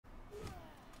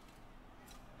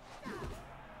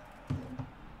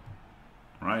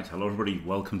Right, hello everybody,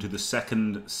 welcome to the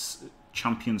second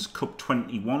Champions Cup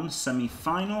 21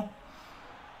 semi-final.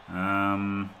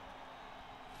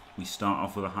 We start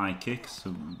off with a high kick,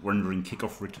 so rendering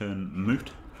kickoff return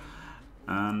moot.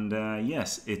 And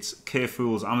yes, it's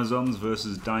KFoged's Amazons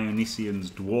versus Dionysian's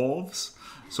Dwarves.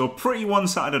 So a pretty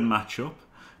one-sided matchup,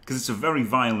 because it's a very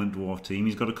violent dwarf team.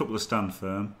 He's got a couple of stand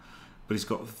firm, but he's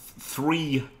got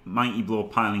 3 Mighty Blow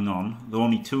piling on, though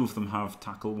only 2 of them have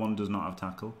tackle, 1 does not have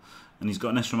tackle. And he's got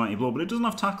an extra Mighty Blow, but it doesn't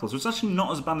have tackle, so it's actually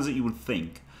not as bad as you would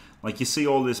think. Like, you see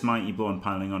all this Mighty Blow and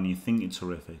piling on, and you think it's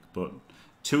horrific, but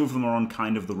 2 of them are on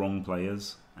kind of the wrong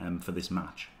players for this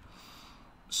match.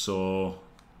 So,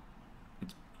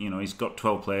 you know, he's got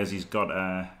 12 players. He's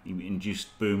got he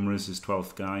induced Boomer as his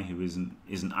 12th guy, who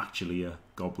isn't actually a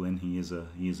goblin. He is a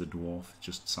dwarf.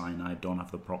 Just cyanide, don't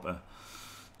have the proper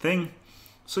thing.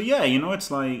 So yeah, you know, it's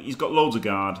like he's got loads of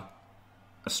guard,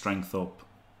 a strength up,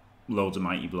 loads of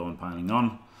Mighty Blow and piling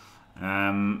on.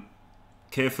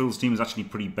 KFoged's team is actually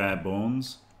pretty bare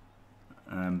bones,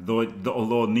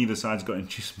 although neither side's got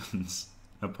inducements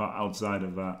outside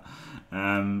of that.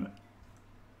 I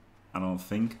don't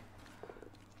think.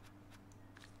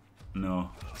 No,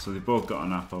 so they've both got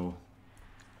an Apo.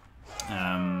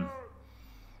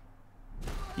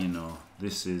 You know,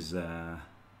 this is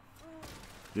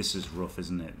rough,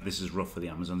 isn't it? This is rough for the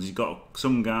Amazons. He's got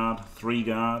some guard, 3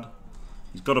 guard.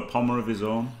 He's got a pommer of his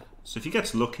own. So if he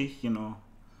gets lucky, you know,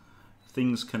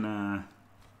 things can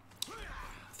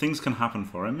happen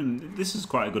for him. And this is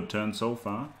quite a good turn so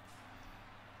far.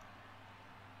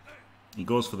 He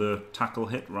goes for the tackle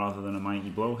hit rather than a Mighty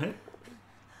Blow hit,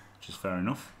 which is fair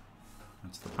enough.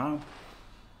 That's the pow.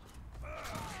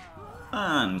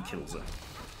 And kills her.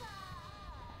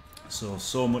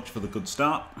 So much for the good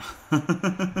start.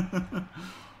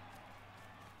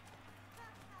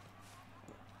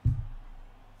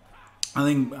 I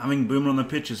think having Boomer on the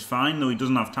pitch is fine, though he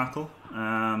doesn't have tackle.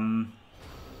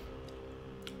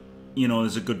 You know,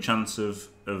 there's a good chance of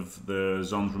the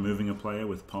Zons removing a player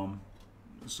with Pom,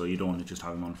 so you don't want to just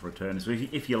have him on for a turn. So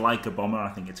if you like a bomber, I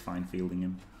think it's fine fielding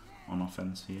him on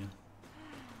offense here.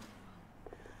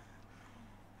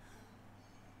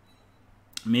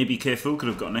 Maybe KFoged could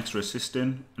have got an extra assist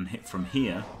in and hit from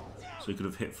here, so he could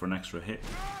have hit for an extra hit.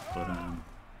 But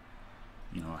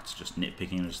you know, that's just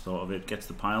nitpicking. I just thought of it. Gets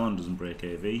the pylon, doesn't break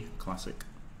AV. Classic.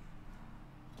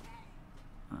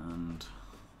 And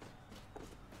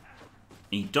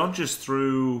he dodges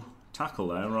through tackle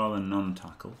there rather than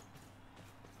non-tackle.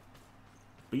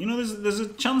 But you know, there's a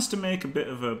chance to make a bit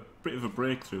of a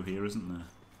breakthrough here, isn't there?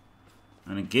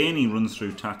 And again, he runs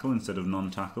through tackle instead of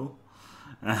non-tackle.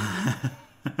 And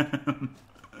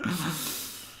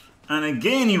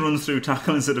again, he runs through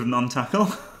tackle instead of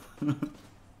non-tackle.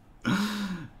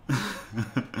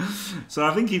 So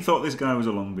I think he thought this guy was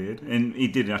a Longbeard, and he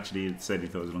did actually said he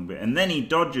thought it was a Longbeard. And then he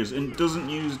dodges and doesn't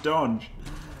use dodge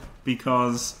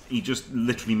because he just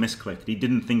literally misclicked. He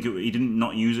didn't think it. He didn't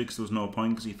not use it because there was no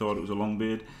point because he thought it was a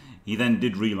Longbeard. He then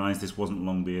did realise this wasn't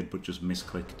Longbeard, but just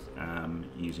misclicked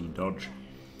using dodge.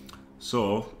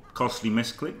 So costly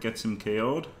misclick gets him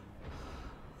KO'd.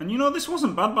 And you know, this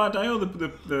wasn't bad by Dio.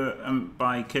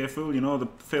 By KFoged, you know, the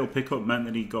failed pickup meant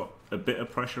that he got a bit of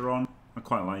pressure on. I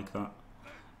quite like that.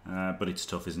 But it's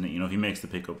tough, isn't it? You know, if he makes the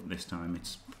pickup this time,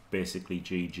 it's basically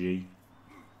GG.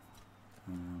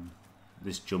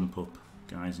 This jump up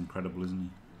guy's incredible, isn't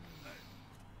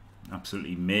he?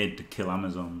 Absolutely made to kill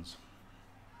Amazons.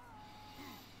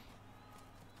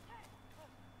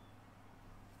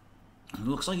 It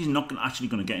looks like he's not actually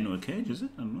going to get into a cage, is it?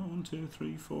 I don't know. 1, 2,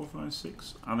 3, 4, 5,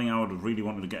 6. I think I would have really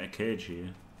wanted to get a cage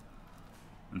here.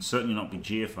 And certainly not be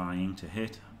GFIing to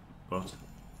hit. But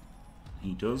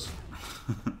he does.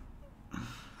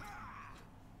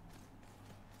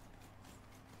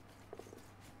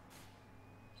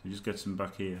 So he just gets him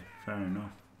back here. Fair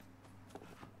enough.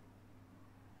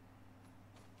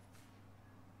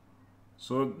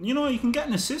 So, you know, you can get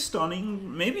an assist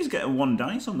on. Maybe he's getting 1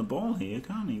 dice on the ball here,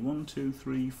 can't he? 1, 2,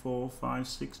 3, 4, 5,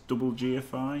 6. Double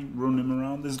GFI. Run him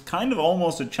around. There's kind of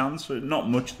almost a chance for it. Not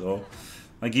much, though.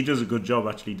 Like, he does a good job,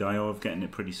 actually, Dio, of getting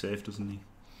it pretty safe, doesn't he?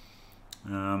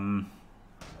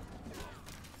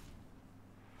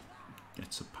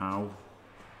 Gets a pow.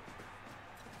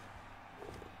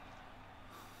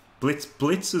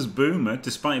 Blitzes Boomer,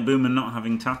 despite Boomer not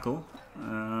having tackle.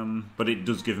 But it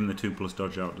does give him the 2+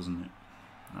 dodge out, doesn't it?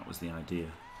 That was the idea.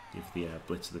 Give the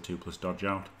Blitzer the 2+ dodge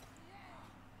out.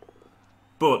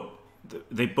 But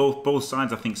they both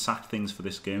sides, I think, sacked things for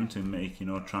this game to make, you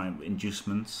know, try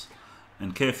inducements.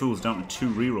 And KFoged's down to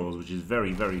 2 rerolls, which is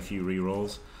very, very few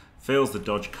rerolls. Fails the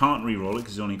dodge, can't reroll it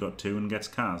because he's only got 2 and gets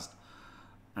cast.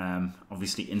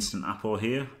 Obviously instant Apo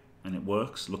here, and it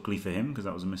works, luckily for him, because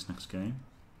that was a miss next game.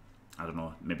 I don't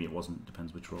know, maybe it wasn't,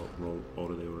 depends which roll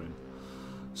order they were in.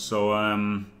 So,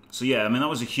 so yeah, I mean, that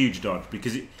was a huge dodge,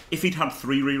 because if he'd had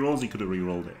 3 rerolls, he could have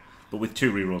rerolled it. But with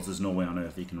 2 rerolls, there's no way on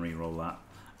earth he can reroll that.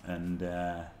 And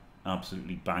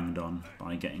absolutely banged on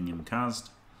by getting him cast.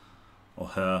 Or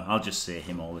her. I'll just say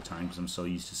him all the time, because I'm so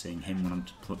used to saying him when I'm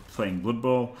playing Blood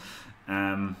Bowl.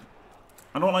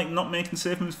 I don't like not making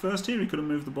safe moves first here. He could have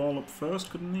moved the ball up first,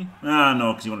 couldn't he? Ah,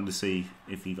 no, because he wanted to see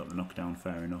if he got the knockdown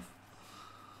fair enough.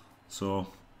 So,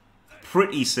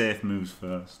 pretty safe moves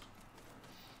first.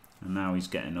 And now he's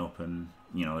getting up and,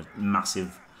 you know, a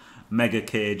massive mega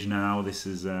cage now. This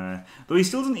is, though he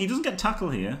still doesn't get tackle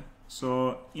here.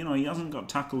 So, you know, he hasn't got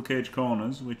tackle cage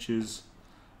corners, which is,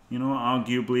 you know,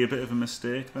 arguably a bit of a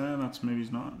mistake there. That's maybe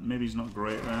he's not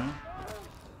great there.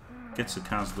 Gets a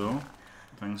Kaz though.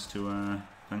 Thanks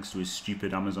to his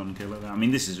stupid Amazon killer there. I mean,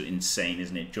 this is insane,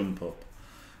 isn't it? Jump up,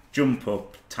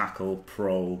 tackle,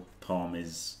 pro, palm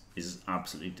is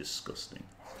absolutely disgusting.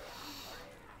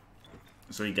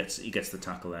 So he gets the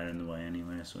tackle there in the way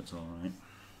anyway, so it's all right.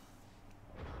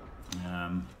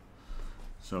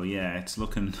 So yeah, it's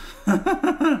looking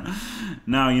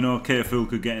now. You know, KFoged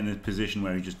could get in a position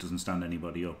where he just doesn't stand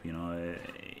anybody up. You know,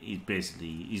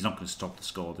 he's not going to stop the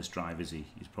score this drive, is he?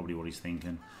 He's probably what he's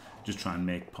thinking. Just try and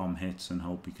make palm hits and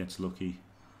hope he gets lucky.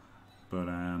 But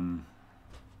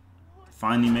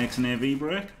finally makes an AV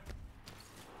break.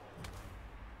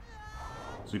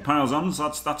 So he piles on.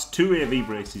 So that's 2 AV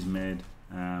breaks he's made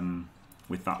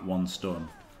with that 1 stun.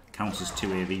 Counts as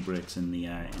 2 AV breaks in the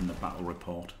battle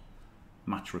report,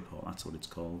 match report. That's what it's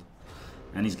called.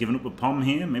 And he's given up a pom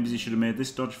here. Maybe he should have made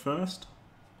this dodge first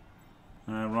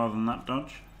rather than that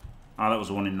dodge. Ah, that was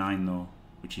a 1 in 9 though,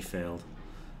 which he failed.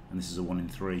 And this is a 1 in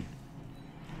 3.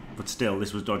 But still,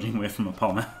 this was dodging away from a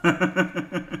pommer.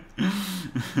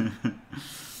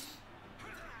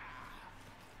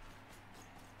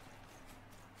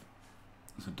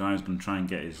 So Dio's going to try and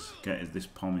get this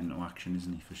pom into action,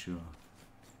 isn't he, for sure?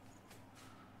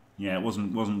 Yeah, it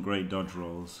wasn't great dodge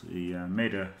rolls. He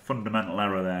made a fundamental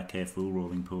error there, KFoged,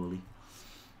 rolling poorly.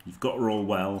 You've got to roll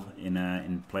well in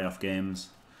playoff games.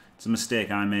 It's a mistake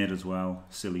I made as well.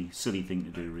 Silly thing to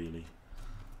do, really.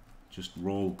 Just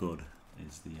roll good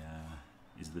is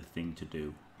the thing to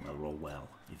do. Well, roll well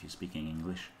if you're speaking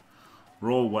English.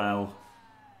 Roll well,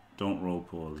 don't roll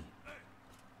poorly.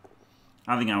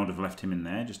 I think I would have left him in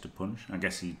there just to punch. I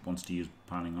guess he wants to use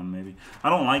piling on maybe. I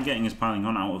don't like getting his piling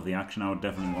on out of the action. I would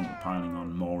definitely want the piling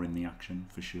on more in the action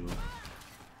for sure.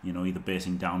 You know, either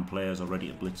basing down players or ready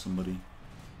to blitz somebody.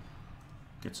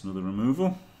 Gets another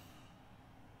removal.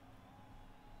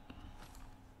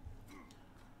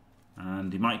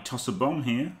 And he might toss a bomb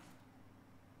here.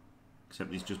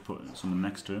 Except he's just put someone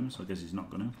next to him, so I guess he's not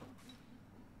going to.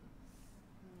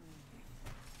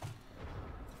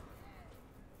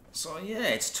 So yeah,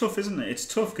 it's tough, isn't it? It's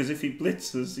tough because if he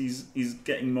blitzes, he's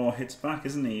getting more hits back,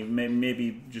 isn't he?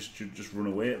 Maybe just run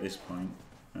away at this point.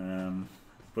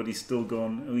 But he's still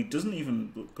going. Oh, he doesn't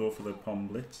even go for the pom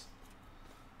blitz.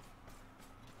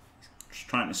 He's just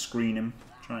trying to screen him,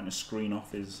 trying to screen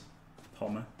off his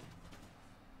pommer.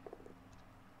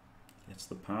 Gets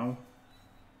the pow.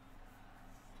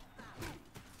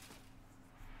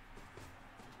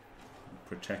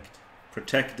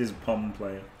 Protect his pom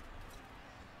player.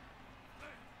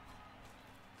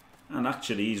 And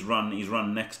actually, he's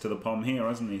run next to the pom here,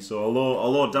 hasn't he? So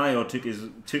although Dio took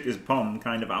his pom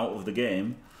kind of out of the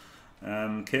game,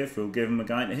 KFoged gave him a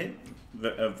guy to hit,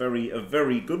 a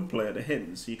very good player to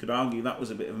hit. So you could argue that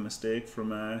was a bit of a mistake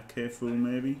from KFoged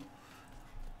maybe.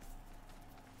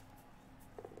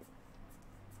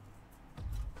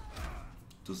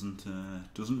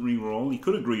 Doesn't re-roll. He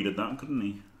could have greeded that, couldn't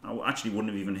he? I actually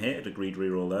wouldn't have even hated a greed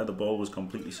re-roll there. The ball was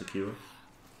completely secure.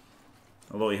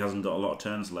 Although he hasn't got a lot of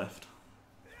turns left.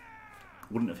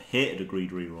 Wouldn't have hated a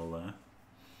greed re-roll there.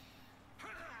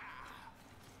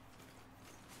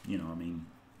 You know, I mean,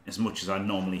 as much as I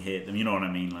normally hate them, you know what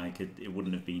I mean? Like it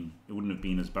wouldn't have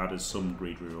been as bad as some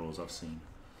greed re-rolls I've seen.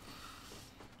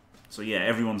 So yeah,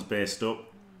 everyone's based up.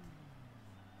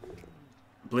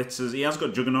 Blitzes, he has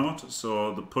got Juggernaut,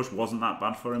 so the push wasn't that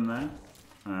bad for him there.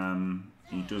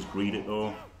 He does greed it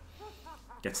though.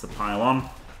 Gets the pile on.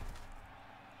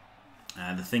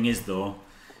 The thing is though,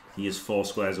 he is 4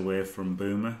 squares away from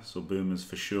Boomer, so Boomer's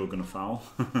for sure going to foul.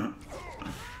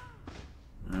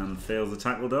 And fails the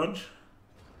tackle dodge.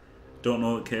 Don't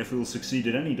know that KFoged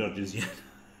succeeded any dodges yet.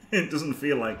 It doesn't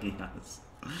feel like he has.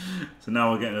 So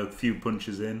now we're getting a few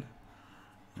punches in,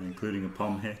 including a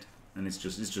pom hit. And it's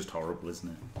just horrible, isn't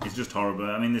it? It's just horrible.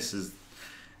 I mean, this is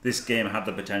This game had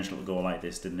the potential to go like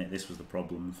this, didn't it? This was the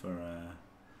problem for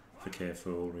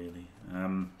KFoged, really.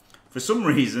 For some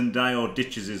reason, Dio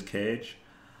ditches his cage.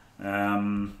 I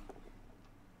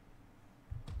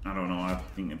don't know. I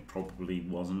think it probably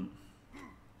wasn't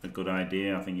a good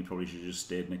idea. I think he probably should have just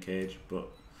stayed in the cage, but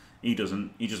he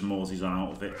doesn't. He just moseys on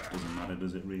out of it. Doesn't matter,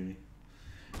 does it really?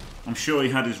 I'm sure he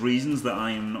had his reasons that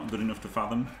I am not good enough to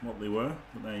fathom what they were,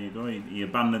 but there you go. He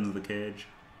abandons the cage.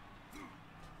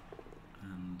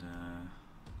 And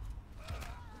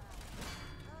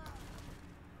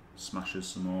smashes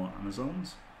some more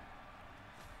Amazons.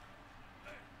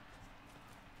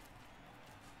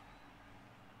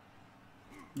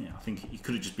 Yeah, I think he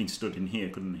could have just been stood in here,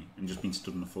 couldn't he? And just been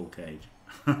stood in a full cage.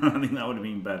 I think that would have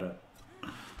been better.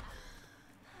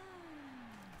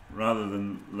 Rather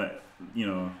than let, you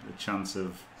know, the chance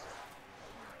of,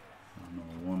 I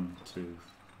don't know, 1, 2,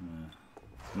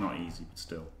 not easy, but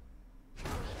still.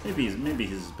 Maybe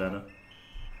his is better.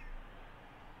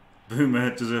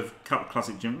 Boomer does a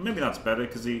classic gym. Maybe that's better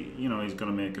because he, you know, he's going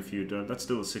to make a few dodge. That's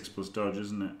still a 6+ dodge,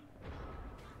 isn't it?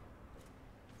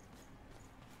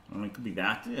 I mean, it could be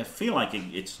that. I feel like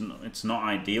it's not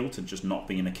ideal to just not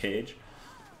be in a cage,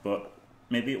 but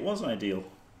maybe it was ideal.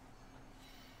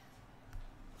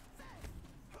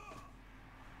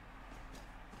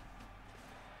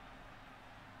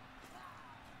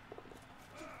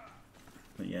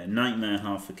 But yeah, nightmare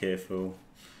half for KFoged.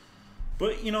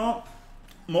 But you know,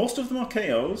 most of them are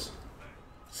KOs,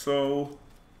 so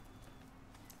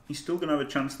he's still gonna have a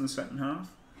chance in the second half.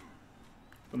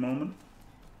 At the moment.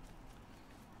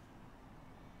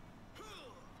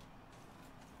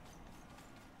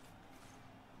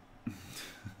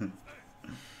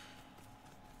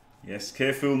 Yes,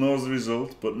 KFoged knows the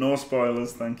result, but no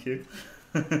spoilers, thank you.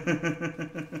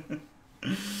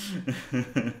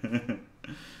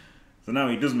 So now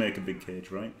he does make a big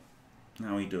cage, right?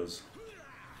 Now he does.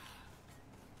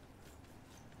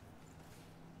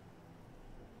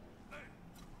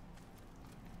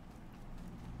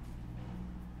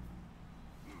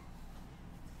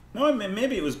 No,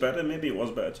 maybe it was better. Maybe it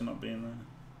was better to not be in there.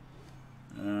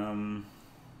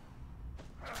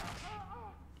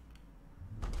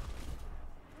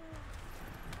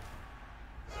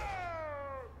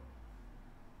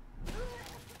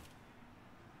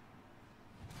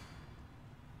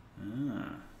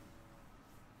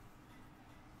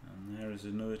 And there is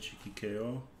another cheeky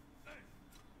KO.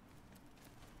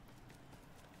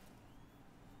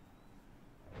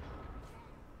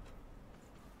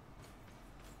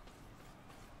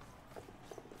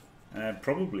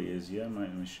 Probably is, yeah,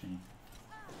 Mighty Machine.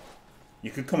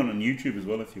 You could comment on YouTube as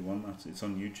well if you want. It's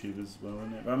on YouTube as well,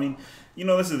 isn't it? But I mean, you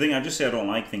know, that's the thing. I just say I don't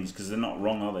like things because they're not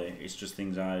wrong, are they? It's just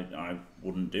things I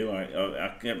wouldn't do.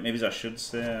 Maybe I should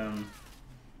say.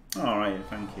 All right,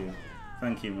 thank you,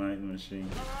 Mighty Machine.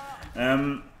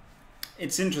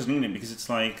 It's interesting, isn't it? Because it's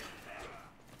like,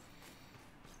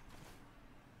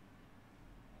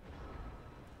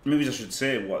 maybe I should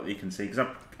say what you can see because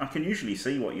I can usually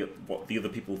see what the other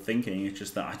people are thinking. It's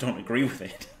just that I don't agree with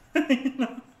it. You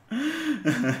know?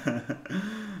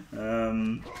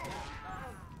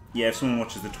 Yeah, if someone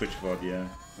watches the Twitch VOD, yeah,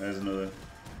 there's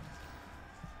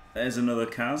another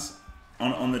Kaz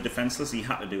on the defenseless. He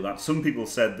had to do that. Some people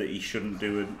said that he shouldn't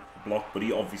do a block, but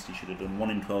he obviously should have done 1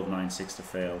 in 12, 9, 6 to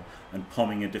fail, and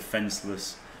pomming a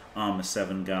defenseless armor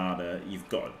 7 Garda. You've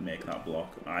got to make that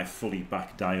block. I fully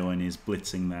back Dio in his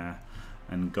blitzing there,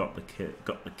 and got the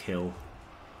kill.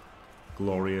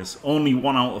 Glorious. Only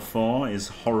 1 out of 4 is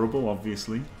horrible,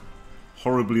 obviously.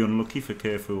 Horribly unlucky for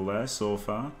KFoged there so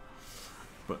far.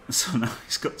 But so now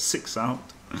he's got 6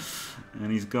 out,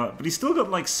 and but he's still got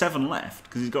like 7 left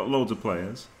because he's got loads of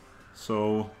players.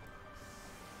 So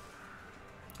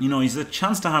you know, he's a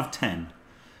chance to have 10.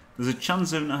 There's a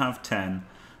chance of him to have 10,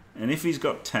 and if he's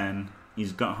got 10,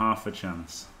 he's got half a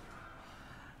chance.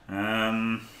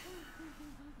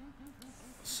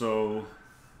 So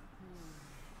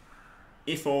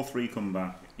if all 3 come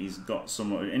back, he's got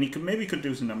some, and he maybe could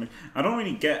do some damage. I don't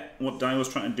really get what Dio's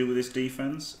trying to do with this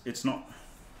defense. It's not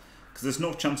because there's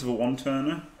no chance of a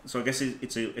 1-turner, so I guess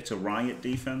it's a riot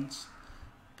defense.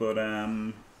 But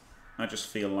I just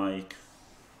feel like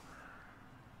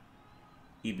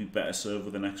he'd be better served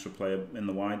with an extra player in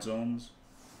the wide zones,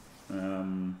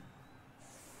 and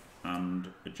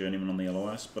a journeyman on the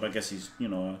LOS. But I guess he's, you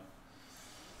know,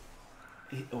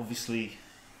 obviously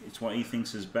it's what he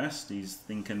thinks is best. He's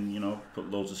thinking, you know, put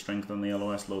loads of strength on the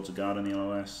LOS, loads of guard on the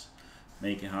LOS,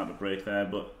 make it hard to break there.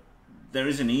 But there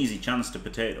is an easy chance to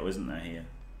potato, isn't there, here?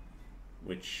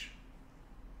 Which,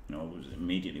 you know, was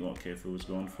immediately what KFoged was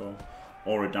going for.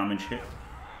 Or a damage hit.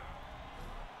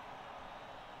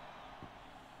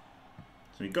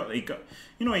 So he got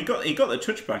the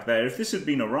touchback there. If this had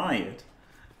been a riot,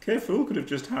 KFoged could have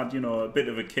just had, a bit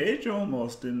of a cage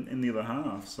almost in the other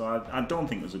half. So I don't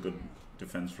think it was a good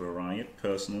defense for a riot,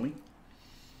 personally.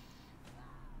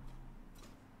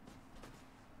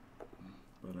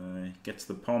 But gets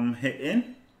the pom hit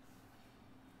in.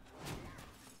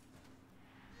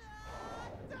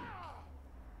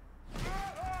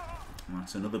 And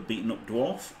that's another beaten up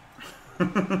dwarf.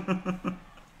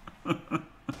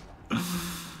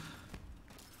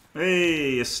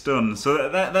 Hey, a stun. So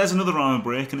there's another armor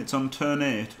break, and it's on turn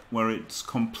 8, where it's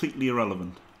completely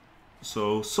irrelevant.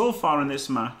 So far in this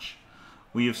match,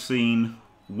 we have seen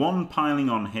one piling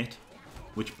on hit,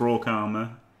 which broke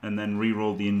armor, and then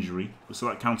re-rolled the injury. So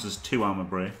that counts as 2 armor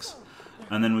breaks.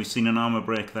 And then we've seen an armor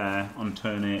break there on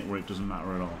turn 8, where it doesn't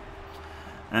matter at all.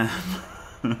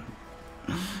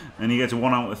 And he gets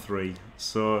 1 out of 3.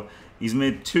 So he's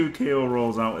made 2 KO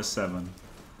rolls out of 7.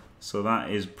 So that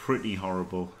is pretty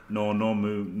horrible. No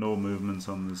movements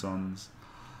on the Zons.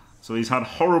 So he's had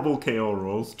horrible KO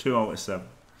rolls, 2 out of 7.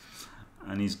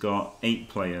 And he's got 8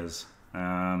 players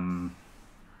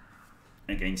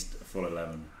against a full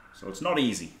 11. So it's not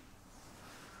easy.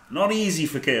 Not easy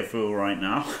for KFoged right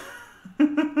now.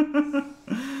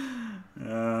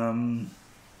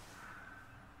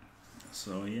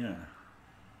 So yeah.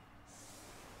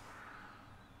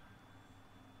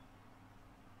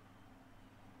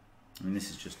 I mean, this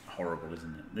is just horrible,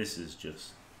 isn't it? This is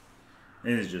just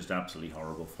absolutely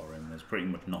horrible for him. There's pretty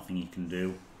much nothing he can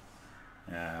do.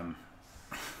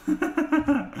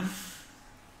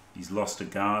 He's lost a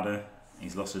Garda.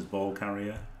 He's lost his ball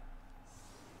carrier.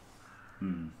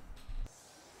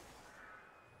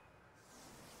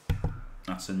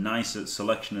 That's a nice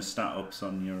selection of stat ups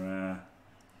on your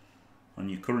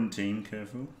current team,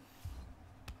 KFoged.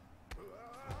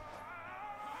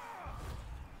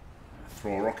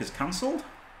 Throw a rock is cancelled.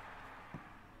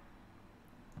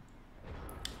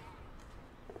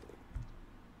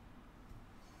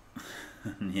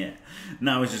 Yeah.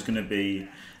 Now it's just gonna be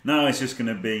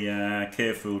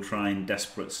KFoged trying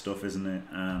desperate stuff, isn't it?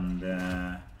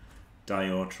 And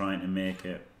Dio trying to make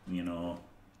it,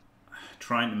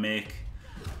 trying to make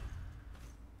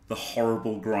the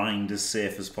horrible grind as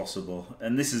safe as possible.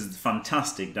 And this is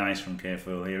fantastic dice from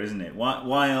KFoged here, isn't it?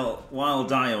 While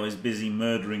Dio is busy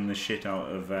murdering the shit out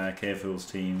of KFoged's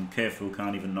team, KFoged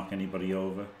can't even knock anybody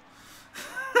over.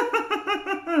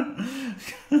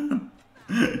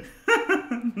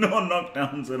 No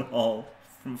knockdowns at all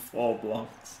from 4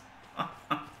 blocks.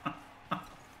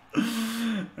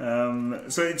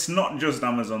 So it's not just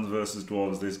Amazons versus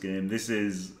Dwarves this game. This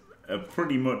is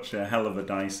pretty much a hell of a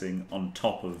dicing on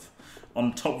top of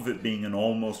it being an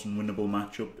almost unwinnable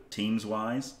matchup teams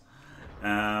wise.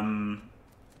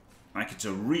 Like, it's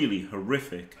a really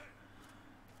horrific.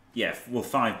 Yeah, well,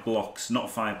 5 blocks, not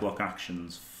 5 block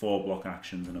actions, 4 block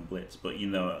actions and a blitz. But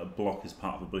a block is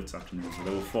part of a blitz action, so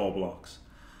there were 4 blocks,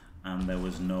 and there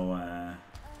was no.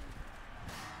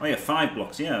 Oh yeah, 5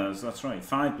 blocks. Yeah, that's right.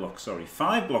 5 blocks. Sorry,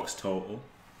 5 blocks total.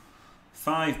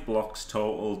 5 blocks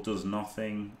total does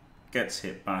nothing. Gets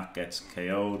hit back. Gets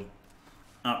KO'd.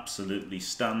 Absolutely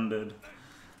standard.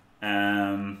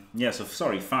 Yeah. So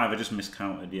sorry, 5. I just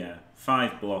miscounted. Yeah,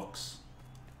 5 blocks.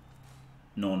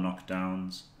 No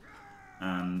knockdowns.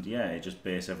 And yeah, it just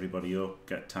base everybody up,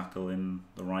 get tackle in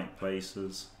the right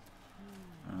places.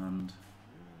 And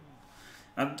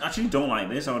I actually don't like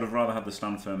this. I would have rather had the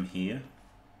stand firm here.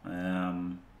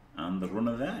 And the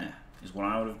runner there is what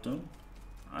I would have done.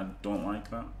 I don't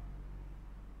like that.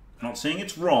 I'm not saying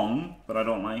it's wrong, but I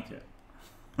don't like it.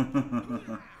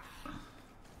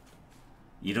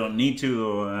 You don't need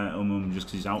to, though, just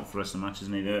because he's out for the rest of the match,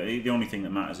 isn't he? The only thing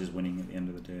that matters is winning at the end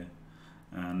of the day.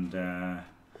 And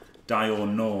Dio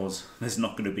knows there's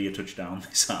not going to be a touchdown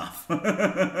this half.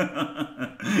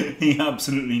 He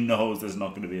absolutely knows there's not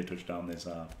going to be a touchdown this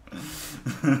half.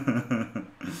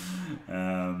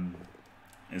 And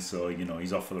so,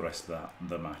 he's off for the rest of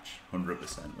the match, 100%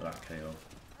 with that KO.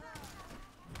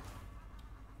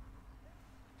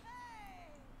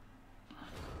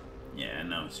 Yeah,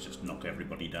 now it's just knock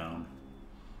everybody down.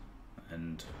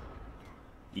 And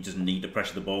he doesn't need to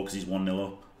pressure the ball because he's 1-0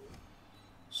 up.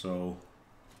 So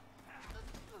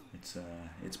it's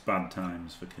bad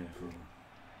times for KFoged.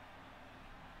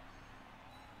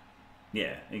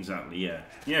 Yeah, exactly. Yeah,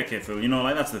 KFoged.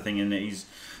 Like, that's the thing, isn't it?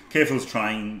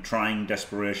 KFoged's trying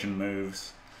desperation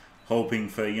moves, hoping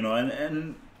for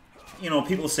and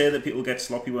people say that people get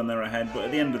sloppy when they're ahead, but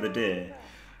at the end of the day,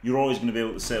 you're always going to be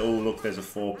able to say, oh look, there's a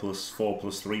 4+,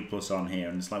 3+ on here,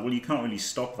 and it's like, well, you can't really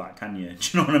stop that, can you?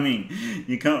 Do you know what I mean?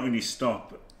 You can't really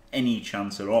stop any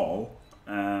chance at all.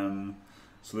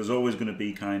 So there's always going to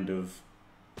be kind of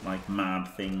like mad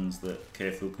things that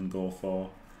KFoged can go for,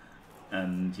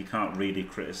 and you can't really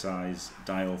criticise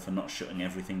Dio for not shutting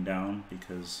everything down,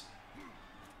 because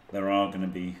there are going to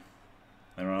be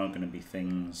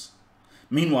things.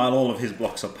 Meanwhile, all of his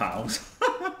blocks are pals.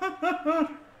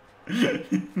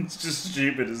 It's just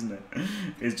stupid, isn't it?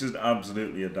 It's just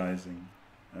absolutely adicing.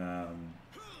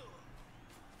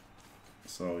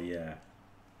 So yeah,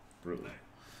 brutal.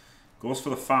 Goes for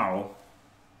the foul.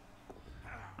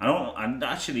 I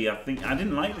think I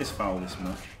didn't like this foul this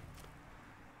much.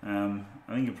 I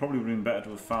think it probably would have been better to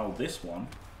have fouled this one,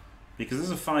 because there's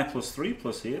a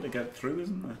 5+3+ here to get through,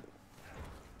 isn't there?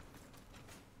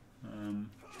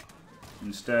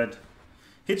 Instead,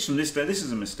 hits from this. This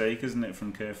is a mistake, isn't it,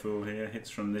 from KFoged here? Hits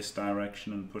from this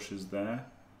direction and pushes there.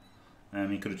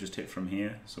 He could have just hit from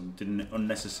here, so did an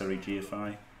unnecessary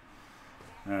GFI.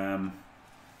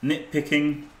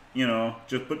 Nitpicking, you know,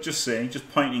 just saying, just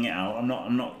pointing it out. I'm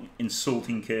not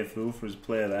insulting KFoged for his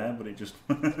play there, but it just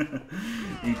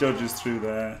he dodges through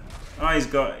there. Oh, he's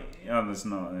got. Oh, that's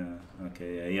not.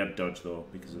 Okay, yeah, he had dodge though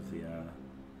because of the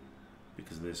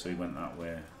because of this, so he went that way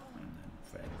and then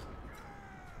failed.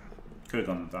 Could have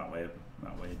gone that way.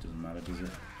 That way, it doesn't matter, does it?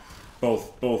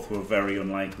 Both were very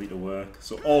unlikely to work.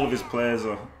 So all of his players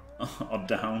are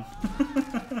down.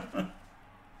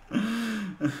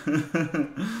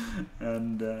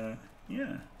 And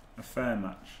yeah, a fair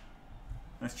match.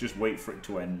 Let's just wait for it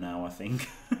to end now, I think.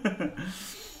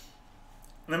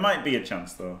 There might be a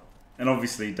chance though. And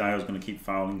obviously Dio's going to keep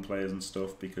fouling players and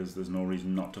stuff, because there's no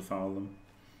reason not to foul them.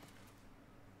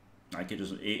 Like,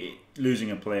 losing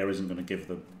a player isn't going to give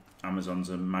the Amazons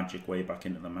a magic way back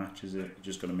into the match, is it? You're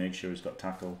just going to make sure he's got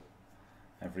tackle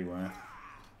everywhere.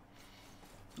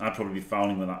 I'd probably be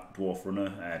fouling with that dwarf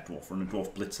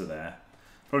blitzer there.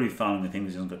 Probably fouling with him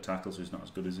because he hasn't got tackle, so he's not as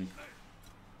good as he.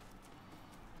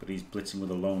 But he's blitzing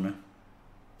with a loner.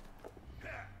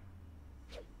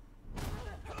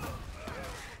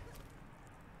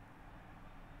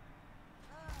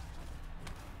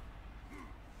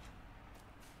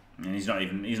 And he's not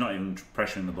even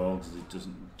pressuring the ball because he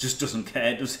doesn't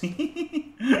care, does he?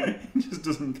 He just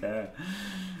doesn't care.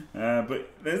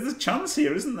 But there's a chance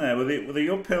here, isn't there? With the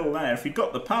uphill there, if he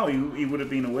got the power, he would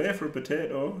have been away for a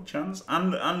potato chance,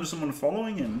 and someone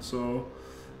following him. So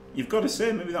you've got to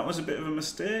say maybe that was a bit of a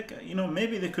mistake. You know,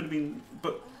 maybe they could have been,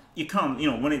 but you can't. You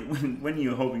know, when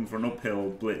you're hoping for an uphill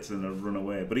blitz and a run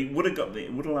away, but he would have got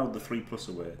it would have allowed the 3+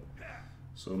 away.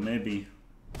 So maybe.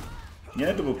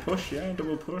 Yeah, double push. Yeah,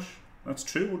 double push. That's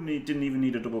true. Didn't even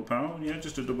need a double power. Yeah,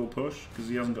 just a double push because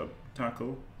he hasn't got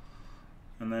tackle.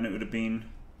 And then it would have been.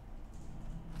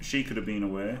 She could have been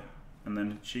away, and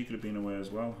then she could have been away as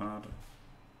well, harder.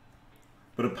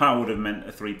 But a power would have meant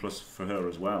a 3+ for her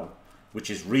as well, which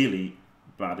is really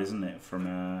bad, isn't it? From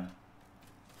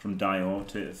Dio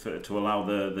to allow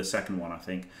the second one. I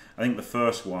think the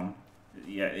first one,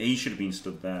 yeah, he should have been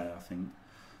stood there. I think.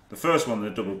 The first one, the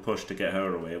double push to get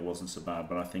her away, wasn't so bad,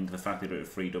 but I think the fact that it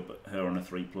freed up her on a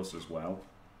 3+ as well,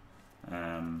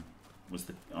 was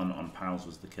on Pals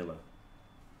was the killer.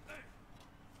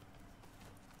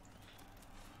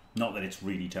 Not that it's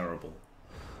really terrible,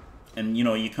 and you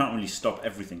know you can't really stop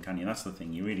everything, can you? That's the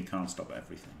thing. You really can't stop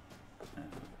everything.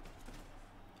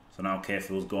 So now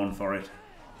KFoged's going for it.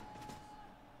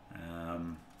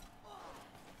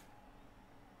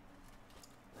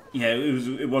 Yeah,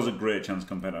 it was a great chance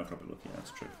compared to Acropolis. Yeah,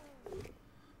 that's true.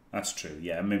 That's true.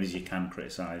 Yeah, maybe you can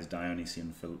criticise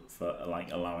Dionysian for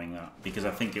like allowing that, because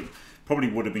I think it probably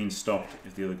would have been stopped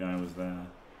if the other guy was there.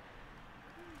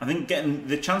 I think getting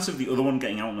the chance of the other one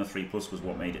getting out on a 3+ was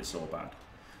what made it so bad,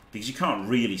 because you can't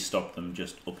really stop them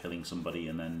just uphilling somebody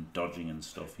and then dodging and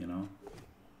stuff, you know.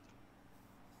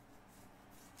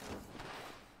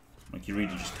 Like you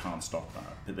really just can't stop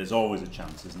that. But there's always a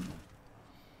chance, isn't there?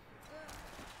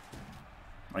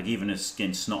 Like even as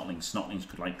skin Snotlings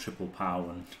could like triple power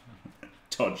and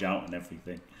dodge out and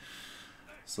everything.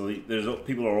 So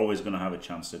people are always going to have a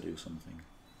chance to do something.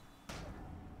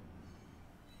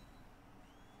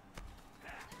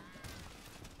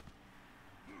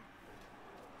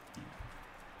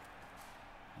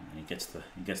 And he gets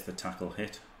the tackle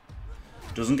hit.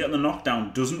 Doesn't get the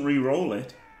knockdown. Doesn't re-roll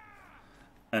it.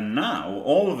 And now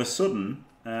all of a sudden,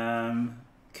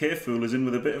 KFoged is in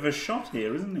with a bit of a shot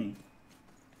here, isn't he?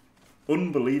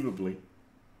 Unbelievably,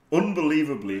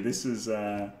 this is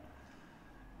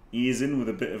he is in with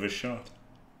a bit of a shot.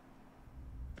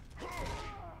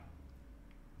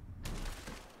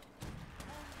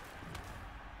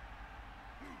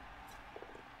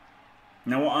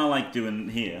 Now what I like doing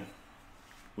here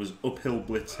was uphill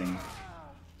blitzing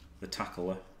the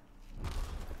tackler,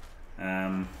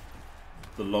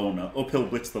 the loner, uphill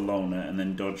blitz the loner, and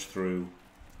then dodge through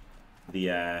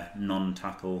the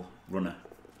non-tackle runner.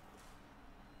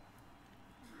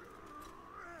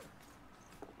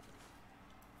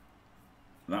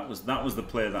 That was the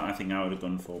play that I think I would have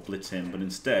gone for, blitz him, but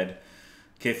instead,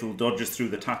 KFoged dodges through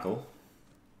the tackle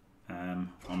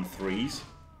on threes.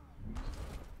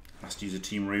 Has to use a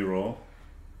team reroll,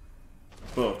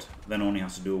 but then only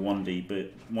has to do a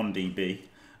 1DB,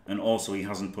 and also he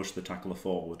hasn't pushed the tackler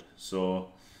forward.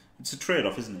 So it's a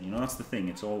trade-off, isn't it? You know, that's the thing.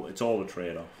 It's all a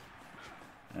trade-off.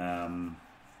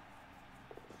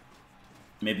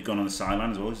 Maybe gone on the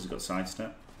sideline as well. He's got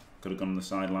sidestep. Could have gone on the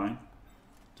sideline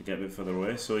to get a bit further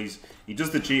away. So he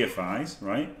does the GFIs,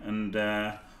 right? And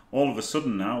all of a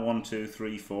sudden now, 1, 2,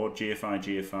 3, 4,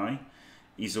 GFI.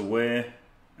 He's away.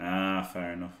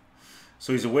 Fair enough.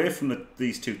 So he's away from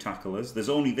these two tacklers. There's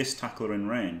only this tackler in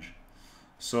range.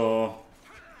 So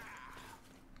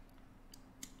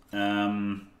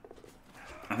I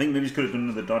think maybe he could have done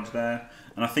another dodge there.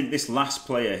 And I think this last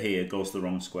player here goes to the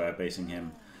wrong square, basing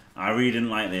him. I really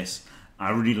didn't like this. I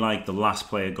really like the last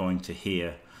player going to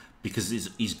here, because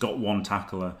he's got one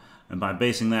tackler, and by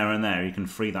basing there and there, he can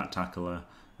free that tackler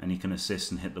and he can assist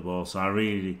and hit the ball. So I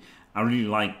really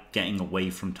like getting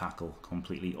away from tackle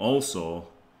completely. Also,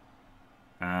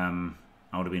 I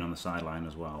would have been on the sideline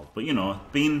as well. But you know,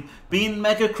 being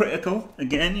mega critical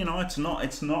again. You know, it's only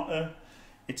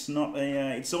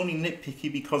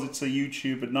nitpicky because it's a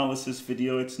YouTube analysis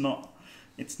video. It's not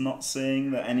saying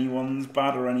that anyone's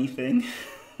bad or anything.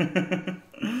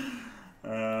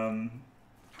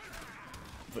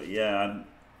 But yeah,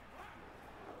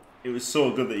 it was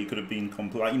so good that he could have been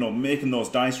complete. You know, making those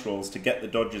dice rolls to get the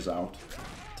dodges out,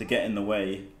 to get in the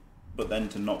way, but then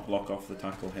to not block off the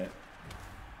tackle hit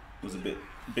was a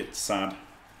bit sad, a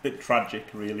bit tragic,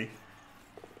 really.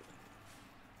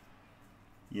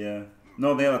 Yeah.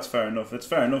 No, yeah, that's fair enough. It's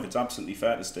fair enough. It's absolutely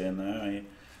fair to stay in there,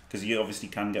 because you obviously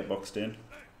can get boxed in.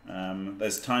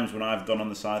 There's times when I've gone on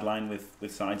the sideline with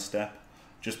sidestep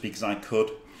just because I could,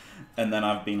 and then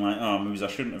I've been like, oh, moves I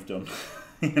shouldn't have done,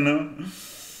 you know.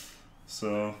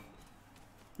 So,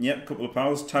 yep, couple of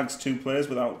powers, tags 2 players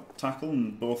without tackle,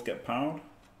 and both get powered.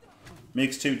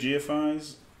 Makes 2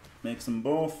 GFIs, makes them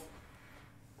both,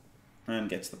 and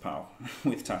gets the power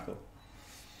with tackle.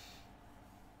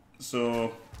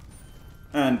 So,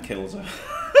 and kills her.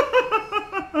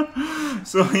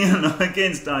 So, you know,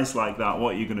 against dice like that,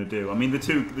 what are you gonna do? I mean, the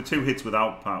two hits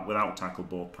without tackle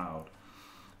both powered.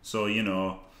 So, you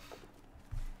know,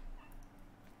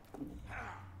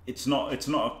 it's not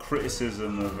a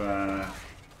criticism of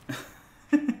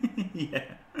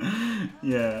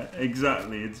yeah,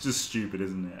 exactly. It's just stupid,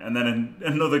 isn't it? And then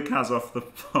another Kaz off the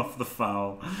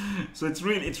foul. So it's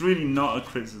really not a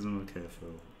criticism of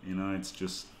KFoged. You know, it's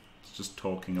just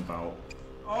talking about.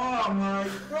 Oh my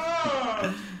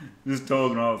god! Just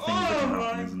talking about things that can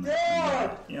happen, isn't it?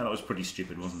 And, yeah, that was pretty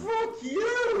stupid, wasn't it? Fuck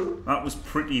you! That was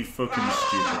pretty fucking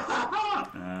stupid.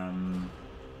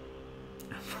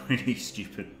 Pretty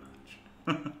stupid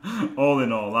match. All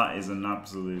in all, that is an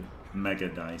absolute mega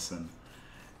dice, and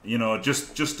you know,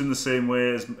 just in the same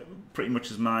way as pretty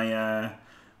much as my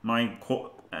my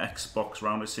Xbox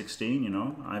round of 16. You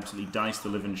know, I absolutely diced the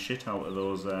living shit out of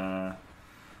those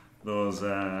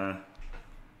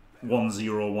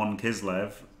 1-0-1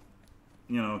 Kislev.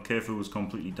 You know, KFoged was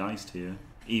completely diced here,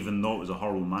 even though it was a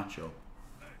horrible matchup.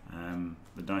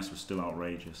 The dice was still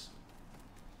outrageous.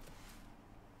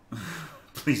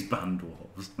 Please ban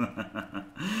dwarves.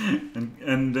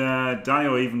 and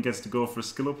Dio even gets to go for a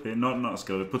skill up here. Not a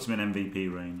skill, it puts him in MVP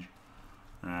range.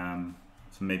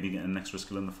 So maybe get an extra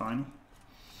skill in the final,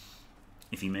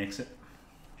 if he makes it.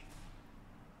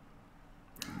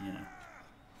 Yeah.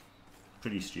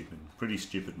 Pretty stupid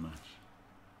match.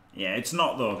 Yeah, it's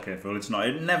not though, KFoged. It's not.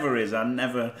 It never is. I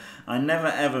never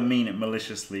ever mean it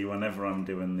maliciously whenever I'm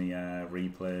doing the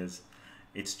replays.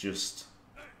 It's just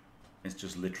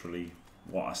literally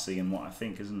what I see and what I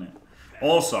think, isn't it?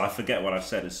 Also, I forget what I've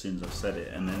said as soon as I've said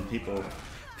it, and then people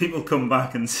come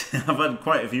back and say, I've had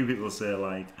quite a few people say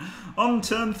like, on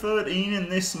turn 13 in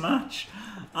this match,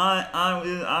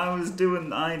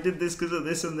 I did this because of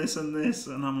this and this and this,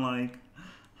 and I'm like,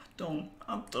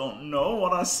 I don't know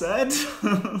what I said.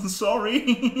 Sorry.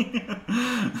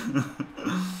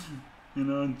 You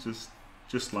know,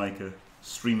 just like a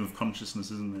stream of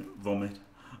consciousness, isn't it?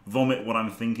 Vomit what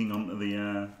I'm thinking onto the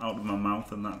out of my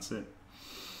mouth, and that's it.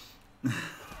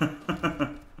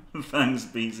 Thanks,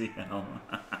 BZL.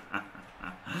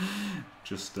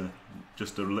 Just a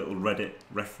little Reddit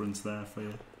reference there for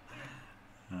you.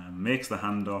 Makes the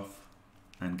handoff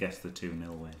and gets the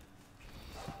 2-0 win.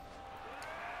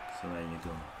 So there you go.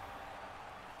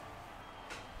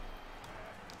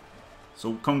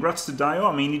 So congrats to Dio.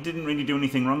 I mean, he didn't really do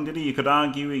anything wrong, did he? You could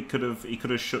argue he could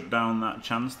have shut down that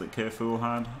chance that KFoged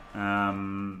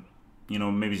had. You know,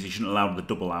 maybe he shouldn't allow the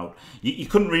double out. You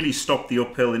couldn't really stop the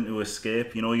uphill into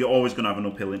escape. You know, you're always going to have an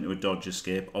uphill into a dodge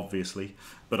escape, obviously.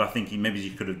 But I think maybe he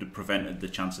could have prevented the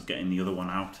chance of getting the other one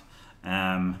out.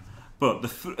 But the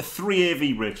 3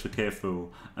 AV breaks for KFoged,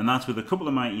 and that's with a couple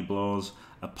of mighty blows,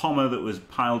 a pommer that was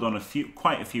piled on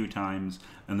quite a few times,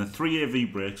 and the 3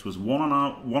 AV breaks was one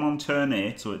on turn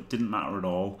 8, so it didn't matter at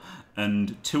all,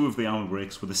 and 2 of the armor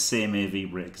breaks were the same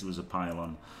AV breaks it was a pile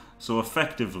on. So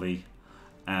effectively,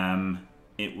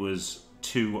 it was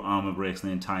 2 armor breaks in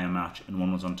the entire match, and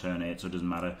 1 was on turn 8, so it doesn't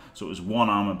matter. So it was 1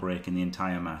 armor break in the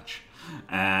entire match.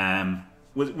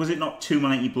 Was it not 2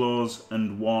 mighty blows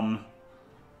and one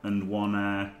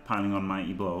piling on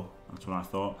mighty blow? That's what I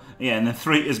thought. Yeah, and then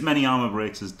 3 as many armor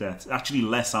breaks as deaths. Actually,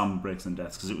 less armor breaks than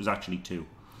deaths, because it was actually 2,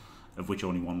 of which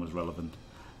only 1 was relevant.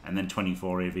 And then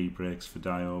 24 AV breaks for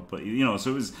Dio. But you know,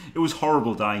 so it was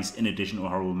horrible dice in addition to a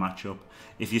horrible matchup.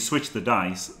 If you switch the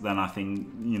dice, then I think,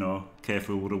 you know,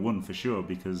 KFoged would have won for sure,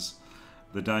 because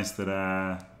the dice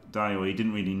that Dio he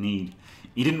didn't really need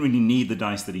the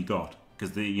dice that he got,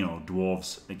 because the, you know,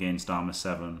 dwarves against armor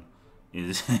 7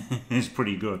 is is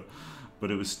pretty good, but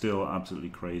it was still absolutely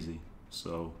crazy.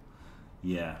 So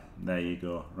yeah, there you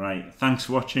go. Right, thanks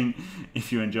for watching.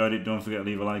 If you enjoyed it, don't forget to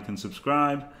leave a like and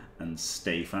subscribe, and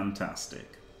stay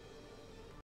fantastic.